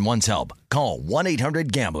problem and wants help, call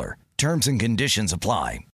 1-800-GAMBLER. Terms and conditions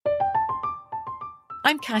apply.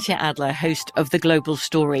 I'm Katya Adler, host of The Global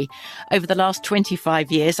Story. Over the last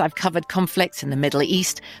 25 years, I've covered conflicts in the Middle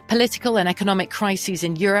East, political and economic crises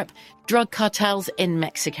in Europe, drug cartels in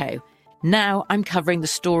Mexico. Now I'm covering the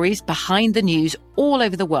stories behind the news all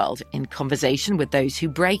over the world in conversation with those who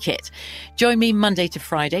break it. Join me Monday to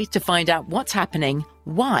Friday to find out what's happening,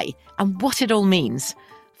 why, and what it all means.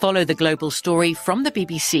 Follow The Global Story from the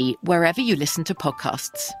BBC wherever you listen to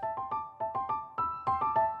podcasts.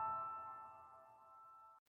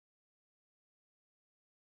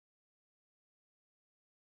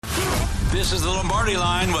 This is the Lombardi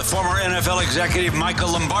Line with former NFL executive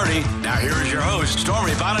Michael Lombardi. Now here is your host,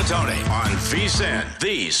 Stormy Buonantony, on VSiN,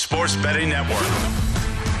 the Sports Betting Network.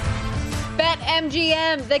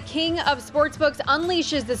 BetMGM, the king of sportsbooks,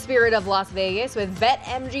 unleashes the spirit of Las Vegas with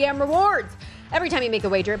BetMGM Rewards. Every time you make a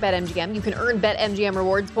wager at BetMGM, you can earn BetMGM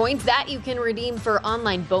Rewards points that you can redeem for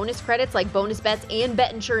online bonus credits like bonus bets and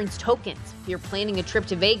bet insurance tokens. If you're planning a trip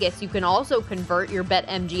to Vegas, you can also convert your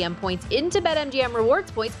BetMGM points into BetMGM Rewards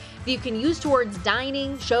points that you can use towards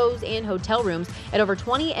dining, shows, and hotel rooms at over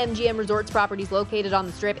 20 MGM Resorts properties located on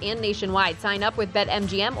the Strip and nationwide. Sign up with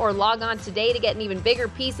BetMGM or log on today to get an even bigger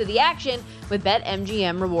piece of the action with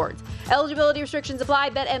BetMGM Rewards. Eligibility restrictions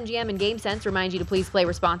apply. BetMGM and GameSense remind you to please play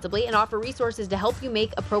responsibly and offer resources to help you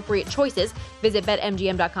make appropriate choices. Visit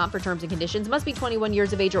BetMGM.com for terms and conditions. Must be 21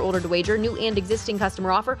 years of age or older to wager. New and existing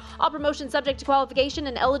customer offer. All promotions subject to qualification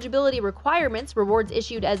and eligibility requirements. Rewards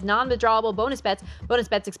issued as non-withdrawable bonus bets. Bonus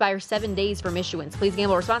bets expire 7 days from issuance. Please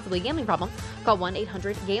gamble responsibly. Gambling problem? Call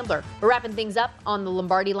 1-800-GAMBLER. We're wrapping things up on the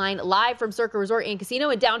Lombardi Line live from Circa Resort and Casino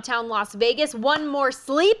in downtown Las Vegas. One more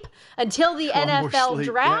sleep until the NFL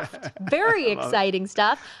draft. Yeah. Very exciting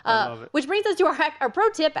stuff. Which brings us to our pro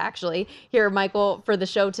tip, actually, here, Michael, for the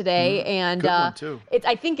show today. And Good one, too.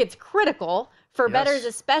 I think it's critical for bettors,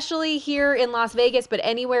 especially here in Las Vegas, but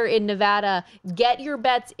anywhere in Nevada. Get your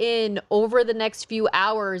bets in over the next few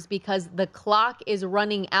hours because the clock is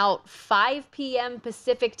running out. 5 p.m.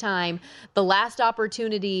 Pacific time, the last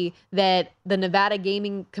opportunity that the Nevada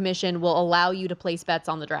Gaming Commission will allow you to place bets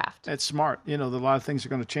on the draft. It's smart. A lot of things are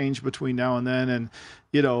going to change between now and then, and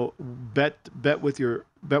bet with your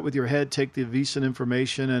head, take the VSiN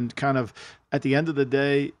information, and kind of at the end of the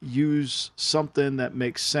day, use something that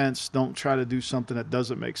makes sense. Don't try to do something that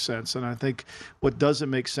doesn't make sense. And I think what doesn't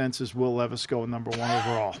make sense is Will Levis going number 1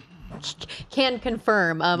 overall. Can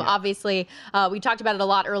confirm. Obviously, we talked about it a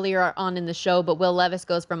lot earlier on in the show, but Will Levis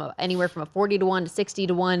goes from anywhere from a 40-1 to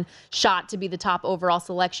 60-1 shot to be the top overall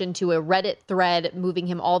selection to a Reddit thread, moving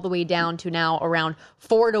him all the way down to now around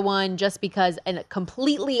 4-1, just because a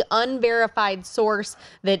completely unverified source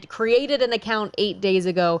that created an account 8 days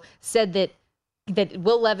ago said that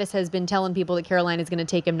Will Levis has been telling people that Carolina is going to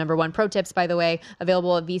take him number 1. Pro tips, by the way,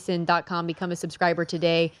 available at vsin.com. Become a subscriber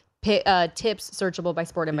today. Tips searchable by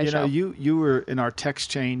Sport and by Show. You were in our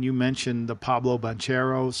text chain. You mentioned the Pablo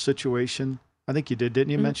Banchero situation. I think you didn't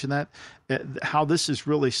you mention that? How this is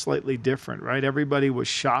really slightly different, right? Everybody was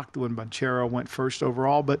shocked when Banchero went first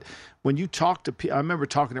overall, but when you talk to I remember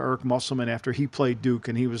talking to Eric Musselman after he played Duke,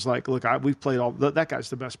 and he was like, "Look, we've played that guy's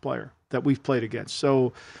the best player that we've played against."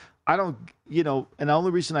 So I don't, and the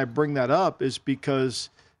only reason I bring that up is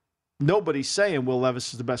because nobody's saying Will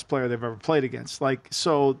Levis is the best player they've ever played against.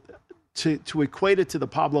 So to equate it to the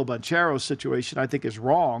Pablo Banchero situation, I think is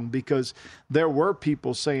wrong, because there were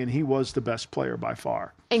people saying he was the best player by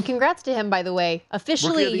far. And congrats to him, by the way.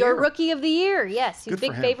 Officially, your Rookie of the Year. Yes, he's a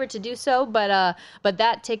big favorite to do so. But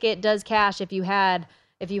that ticket does cash if you had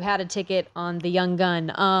a ticket on the young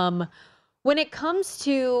gun. When it comes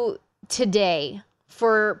to today,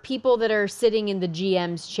 for people that are sitting in the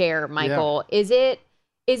GM's chair, Michael, is it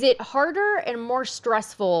harder and more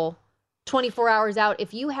stressful 24 hours out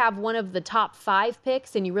if you have one of the top 5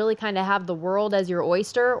 picks and you really kind of have the world as your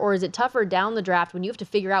oyster, or is it tougher down the draft when you have to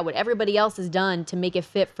figure out what everybody else has done to make it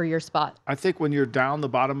fit for your spot? I think when you're down the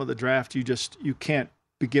bottom of the draft, you can't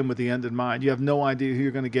begin with the end in mind. You have no idea who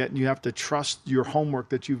you're going to get, and you have to trust your homework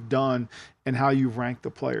that you've done and how you rank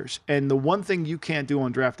the players. And the one thing you can't do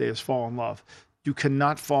on draft day is fall in love. You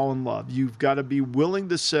cannot fall in love. You've got to be willing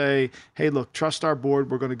to say, hey, look, trust our board.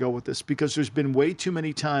 We're going to go with this. Because there's been way too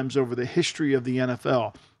many times over the history of the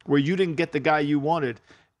NFL where you didn't get the guy you wanted,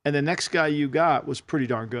 and the next guy you got was pretty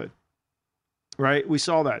darn good. Right? We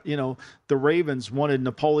saw that. The Ravens wanted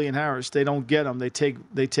Napoleon Harris. They don't get him. They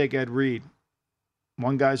take Ed Reed.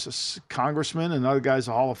 One guy's a congressman, and another guy's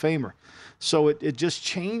a Hall of Famer. So it just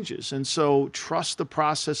changes. And so trust the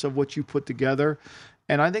process of what you put together.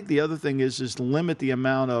 And I think the other thing is limit the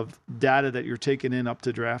amount of data that you're taking in up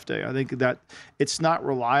to draft day. I think that it's not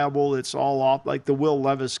reliable. It's all off, like the Will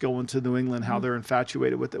Levis going to New England, how they're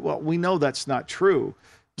infatuated with it. Well, we know that's not true.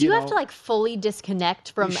 Do you have to fully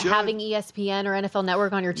disconnect from having ESPN or NFL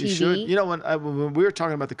Network on your TV? You should. When we were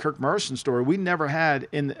talking about the Kirk Morrison story, we never had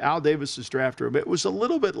in Al Davis's draft room. It was a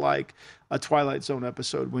little bit like a Twilight Zone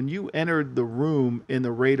episode. When you entered the room in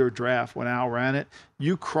the Raider draft, when Al ran it,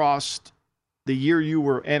 you crossed the year you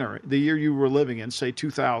were entering, the year you were living in, say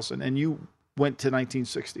 2000, and you went to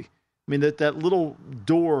 1960. I mean, that little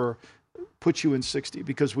door put you in 60,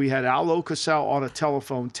 because we had Al Ocasal on a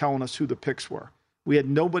telephone telling us who the picks were.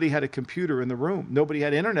 Nobody had a computer in the room. Nobody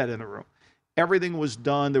had internet in the room. Everything was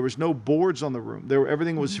done. There was no boards on the room.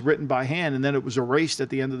 Everything was written by hand, and then it was erased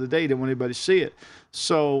at the end of the day. Didn't want anybody to see it.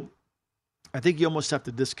 So I think you almost have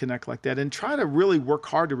to disconnect like that and try to really work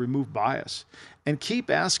hard to remove bias and keep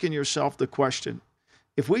asking yourself the question,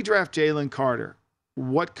 if we draft Jalen Carter,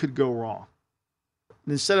 what could go wrong?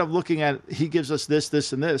 And instead of looking at, he gives us this,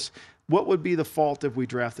 this, and this, what would be the fault if we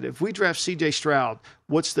drafted it? If we draft C.J. Stroud,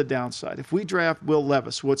 what's the downside? If we draft Will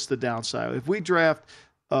Levis, what's the downside? If we draft,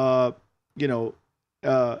 Weatherspoon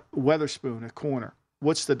at corner,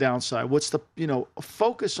 what's the downside? What's the,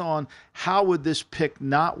 focus on how would this pick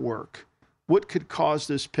not work? What could cause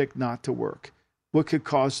this pick not to work? What could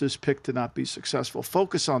cause this pick to not be successful?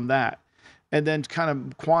 Focus on that, and then kind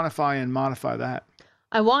of quantify and modify that.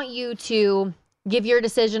 I want you to give your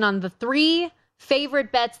decision on the 3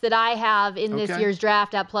 favorite bets that I have in this year's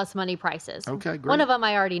draft at plus money prices. Okay, great. One of them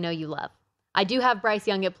I already know you love. I do have Bryce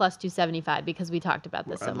Young at plus 275 because we talked about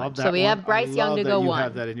this so much. So we have Bryce Young to go 1. You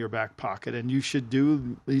have that in your back pocket, and you should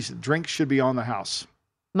do, these drinks should be on the house.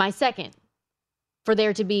 My second, for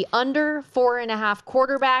there to be under 4.5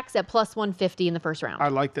 quarterbacks at plus 150 in the first round. I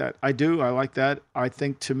like that. I do. I like that. I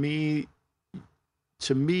think to me,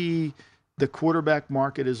 the quarterback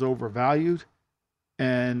market is overvalued.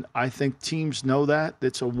 And I think teams know that.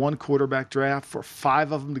 It's a one-quarterback draft. For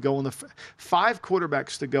five of them to go in five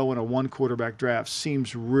quarterbacks to go in a one-quarterback draft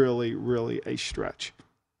seems really, really a stretch.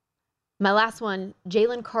 My last one,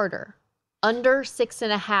 Jalen Carter. Under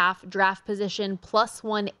 6.5 draft position, plus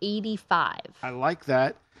 185. I like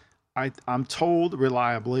that. I'm told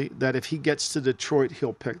reliably that if he gets to Detroit,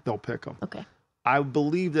 they'll pick him. Okay. I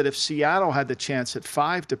believe that if Seattle had the chance at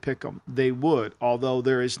 5 to pick him, they would, although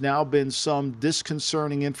there has now been some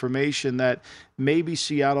disconcerting information that maybe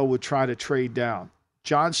Seattle would try to trade down.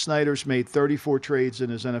 John Snyder's made 34 trades in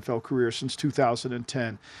his NFL career since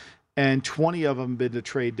 2010, and 20 of them have been to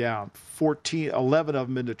trade down. 11 of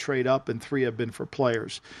them been to trade up, and 3 have been for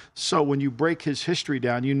players. So when you break his history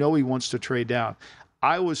down, you know he wants to trade down.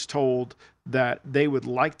 I was told that they would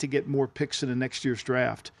like to get more picks in the next year's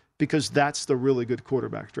draft, because that's the really good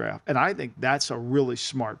quarterback draft. And I think that's a really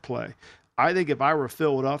smart play. I think if I were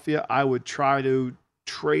Philadelphia, I would try to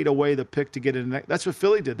trade away the pick to get in. That's what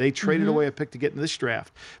Philly did. They traded away a pick to get in this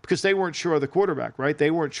draft because they weren't sure of the quarterback, right?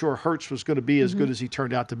 They weren't sure Hurts was going to be as good as he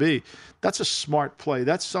turned out to be. That's a smart play.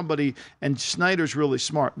 That's somebody, and Snyder's really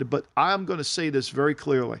smart. But I'm going to say this very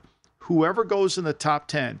clearly. Whoever goes in the top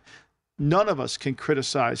 10, none of us can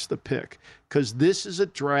criticize the pick because this is a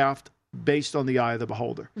draft based on the eye of the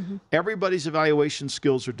beholder. Everybody's evaluation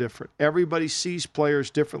skills are different. Everybody sees players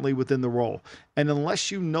differently within the role. And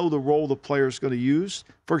unless you know the role the player is going to use,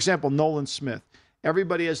 for example, Nolan Smith,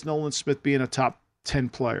 everybody has Nolan Smith being a top 10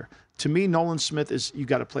 player. To me, Nolan Smith is, you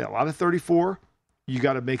got to play a lot of 34. You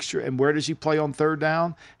got to make sure, and where does he play on third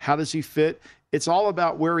down? How does he fit? It's all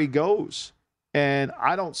about where he goes. And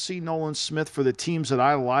I don't see Nolan Smith for the teams that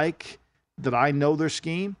I like, that I know their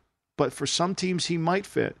scheme, but for some teams he might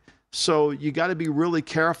fit. So you got to be really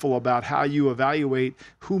careful about how you evaluate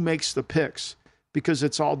who makes the picks because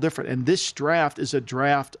it's all different. And this draft is a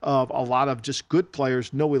draft of a lot of just good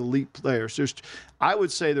players, no elite players. I would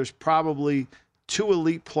say there's probably 2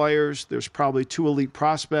 elite players. There's probably 2 elite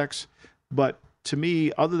prospects. But to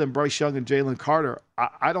me, other than Bryce Young and Jalen Carter,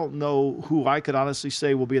 I don't know who I could honestly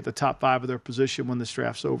say will be at the top 5 of their position when this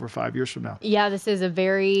draft's over 5 years from now. Yeah, this is a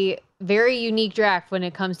very, very unique draft when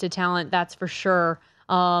it comes to talent, that's for sure.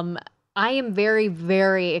 I am very,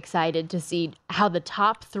 very excited to see how the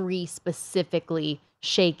top 3 specifically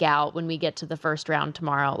shake out when we get to the first round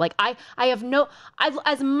tomorrow. Like I have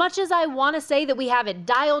as much as I want to say that we have it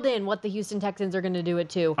dialed in what the Houston Texans are going to do it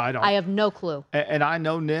to, I have no clue. And I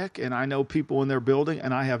know Nick and I know people in their building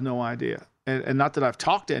and I have no idea. And not that I've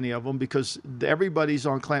talked to any of them because everybody's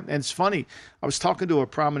on clamp. And it's funny, I was talking to a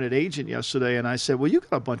prominent agent yesterday and I said, well, you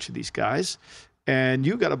got a bunch of these guys. And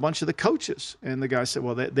you got a bunch of the coaches. And the guy said,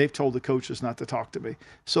 well, they've told the coaches not to talk to me.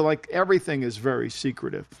 So, like, everything is very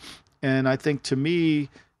secretive. And I think, to me,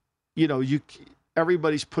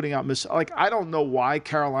 everybody's putting out I don't know why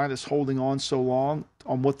Carolina's holding on so long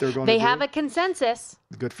on what they're going to do. They have a consensus.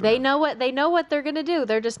 Good for them. They know what they're going to do.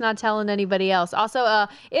 They're just not telling anybody else. Also,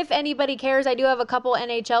 if anybody cares, I do have a couple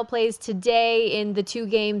NHL plays today in the 2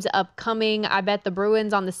 games upcoming. I bet the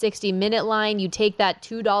Bruins on the 60-minute line. You take that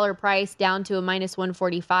 $2 price down to a minus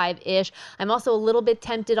 145-ish. I'm also a little bit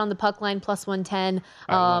tempted on the puck line plus 110.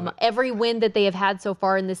 Every win that they have had so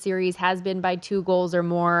far in the series has been by 2 goals or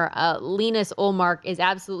more. Linus Ullmark is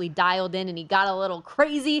absolutely dialed in, and he got a little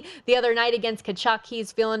crazy the other night against Kachuk.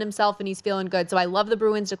 He's feeling himself, and he's feeling good. So I love the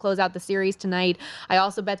Bruins to close out the series tonight. I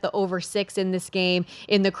also bet the over 6 in this game.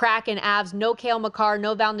 In the Kraken Avs, no Cale Makar,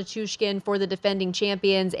 no Val Nichushkin for the defending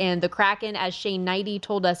champions. And the Kraken, as Shane Knighty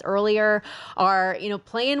told us earlier, are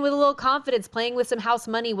playing with a little confidence, playing with some house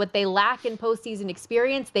money. What they lack in postseason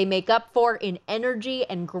experience, they make up for in energy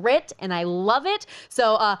and grit, and I love it.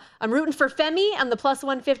 So I'm rooting for Femi on the plus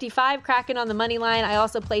 155, Kraken on the money line. I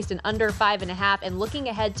also placed an under 5.5, and looking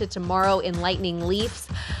ahead to tomorrow in Lightning Leafs.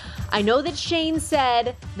 I know that Shane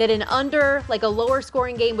said that an under, like a lower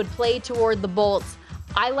scoring game, would play toward the Bolts.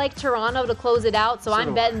 I like Toronto to close it out, so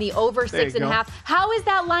I'm betting the over 6.5. How is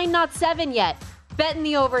that line not 7 yet? Betting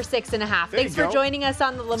the over 6.5. Thanks for joining us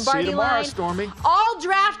on the Lombardi See you tomorrow, line. Stormy. All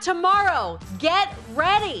draft tomorrow. Get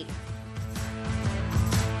ready.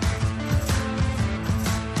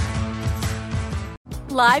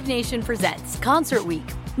 Live Nation presents Concert Week.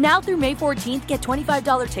 Now through May 14th, get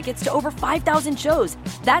 $25 tickets to over 5,000 shows.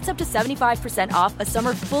 That's up to 75% off a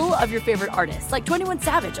summer full of your favorite artists like 21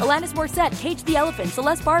 Savage, Alanis Morissette, Cage the Elephant,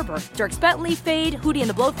 Celeste Barber, Dierks Bentley, Fade, Hootie and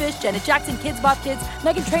the Blowfish, Janet Jackson, Kids Bop Kids,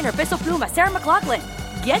 Meghan Trainor, Peso Pluma, Sarah McLachlan.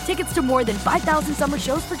 Get tickets to more than 5,000 summer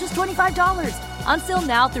shows for just $25. Until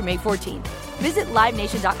now through May 14th. Visit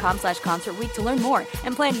LiveNation.com/Concert Week to learn more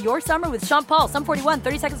and plan your summer with Sean Paul, Sum 41,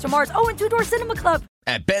 30 Seconds to Mars, and Two Door Cinema Club.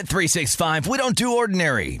 At Bet365, we don't do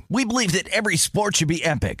ordinary. We believe that every sport should be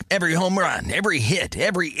epic. Every home run, every hit,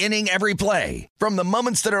 every inning, every play. From the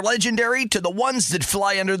moments that are legendary to the ones that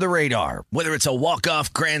fly under the radar. Whether it's a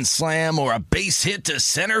walk-off grand slam or a base hit to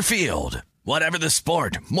center field. Whatever the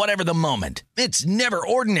sport, whatever the moment. It's never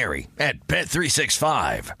ordinary at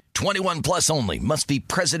Bet365. 21 plus only. Must be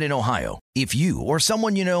present in Ohio. If you or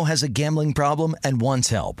someone you know has a gambling problem and wants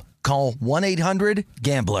help, call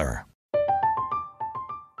 1-800-GAMBLER.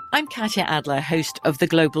 I'm Katya Adler, host of The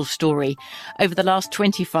Global Story. Over the last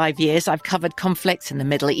 25 years, I've covered conflicts in the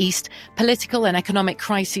Middle East, political and economic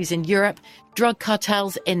crises in Europe, drug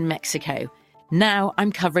cartels in Mexico. Now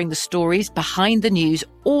I'm covering the stories behind the news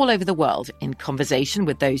all over the world in conversation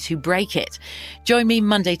with those who break it. Join me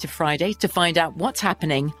Monday to Friday to find out what's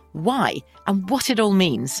happening, why, and what it all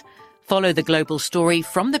means. Follow The Global Story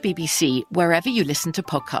from the BBC wherever you listen to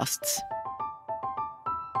podcasts.